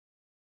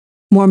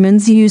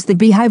Mormons use the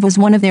beehive as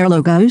one of their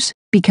logos,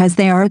 because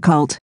they are a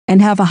cult,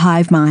 and have a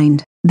hive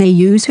mind. They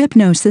use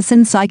hypnosis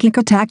and psychic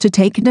attack to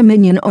take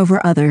dominion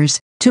over others,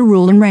 to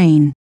rule and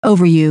reign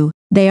over you.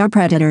 They are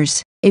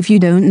predators. If you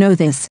don't know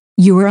this,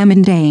 you are a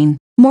mundane.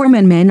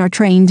 Mormon men are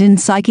trained in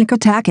psychic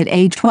attack at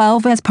age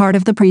 12 as part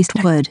of the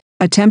priesthood.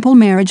 A temple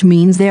marriage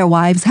means their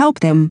wives help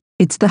them.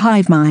 It's the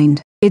hive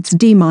mind. It's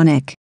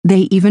demonic.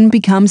 They even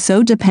become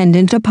so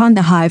dependent upon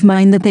the hive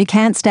mind that they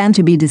can't stand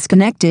to be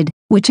disconnected,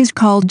 which is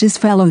called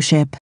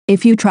disfellowship.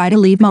 If you try to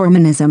leave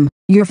Mormonism,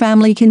 your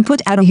family can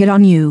put out a hit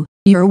on you.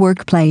 Your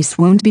workplace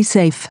won't be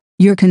safe.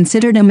 You're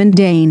considered a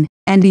mundane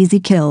and easy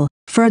kill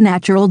for a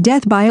natural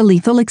death by a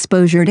lethal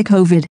exposure to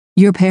COVID.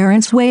 Your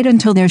parents wait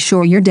until they're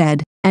sure you're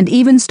dead, and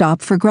even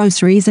stop for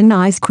groceries and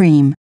ice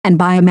cream, and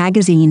buy a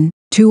magazine.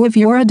 2 of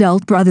your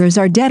adult brothers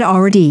are dead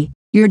already.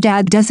 Your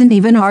dad doesn't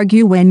even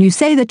argue when you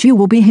say that you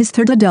will be his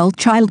 3rd adult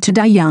child to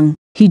die young.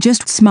 He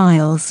just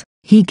smiles.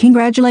 He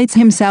congratulates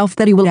himself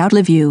that he will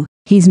outlive you.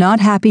 He's not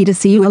happy to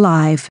see you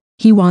alive.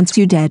 He wants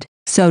you dead.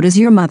 So does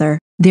your mother.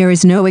 There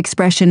is no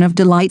expression of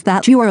delight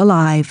that you are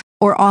alive,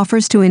 or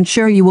offers to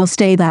ensure you will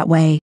stay that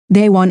way.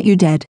 They want you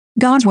dead.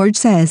 God's word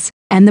says,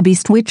 "And the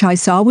beast which I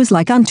saw was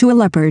like unto a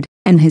leopard,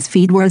 and his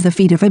feet were the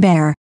feet of a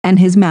bear, and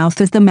his mouth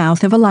as the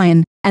mouth of a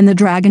lion, and the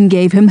dragon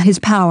gave him his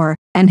power,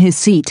 and his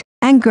seat,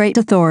 and great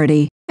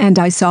authority. And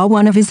I saw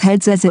one of his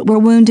heads as it were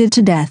wounded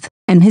to death,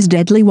 and his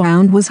deadly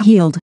wound was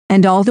healed,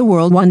 and all the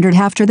world wondered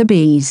after the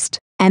beast.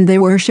 And they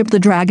worshipped the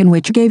dragon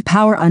which gave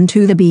power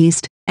unto the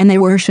beast, and they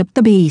worshipped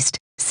the beast,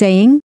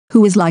 saying,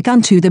 Who is like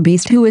unto the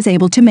beast, who is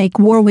able to make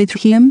war with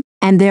him?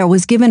 And there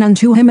was given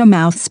unto him a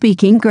mouth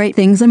speaking great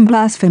things and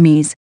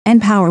blasphemies,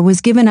 and power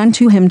was given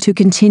unto him to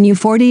continue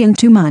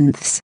 42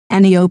 months.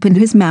 And he opened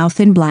his mouth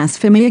in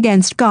blasphemy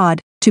against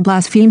God, to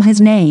blaspheme his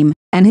name,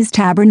 and his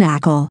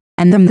tabernacle,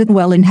 and them that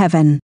dwell in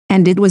heaven.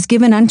 And it was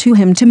given unto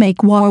him to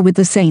make war with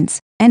the saints,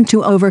 and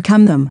to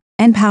overcome them.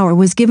 And power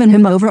was given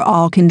him over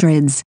all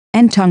kindreds,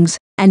 and tongues,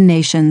 and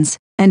nations,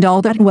 and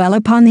all that dwell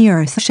upon the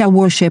earth shall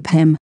worship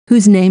him,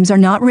 whose names are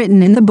not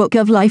written in the book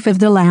of life of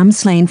the Lamb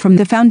slain from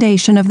the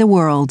foundation of the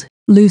world.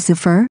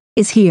 Lucifer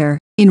is here,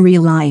 in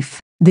real life.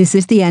 This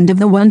is the end of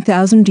the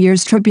 1,000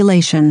 years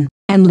tribulation,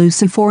 and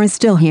Lucifer is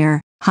still here,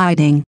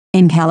 hiding,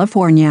 in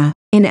California,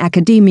 in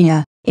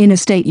academia, in a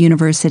state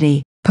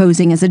university,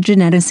 posing as a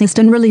geneticist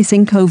and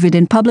releasing COVID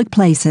in public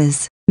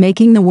places,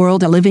 making the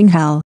world a living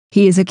hell.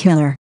 He is a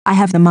killer. I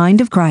have the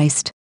mind of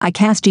Christ. I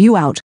cast you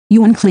out,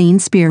 you unclean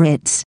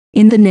spirits,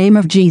 in the name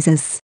of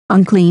Jesus.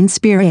 Unclean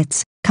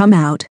spirits, come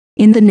out,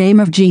 in the name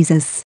of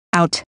Jesus.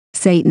 Out,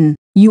 Satan,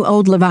 you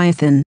old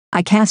Leviathan.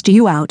 I cast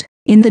you out,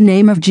 in the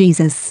name of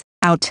Jesus.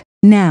 Out,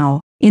 now,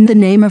 in the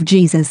name of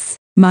Jesus.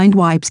 Mind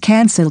wipes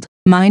cancelled.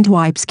 Mind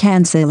wipes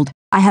cancelled.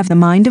 I have the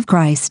mind of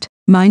Christ.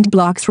 Mind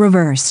blocks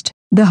reversed.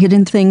 The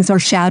hidden things are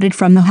shouted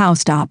from the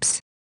housetops.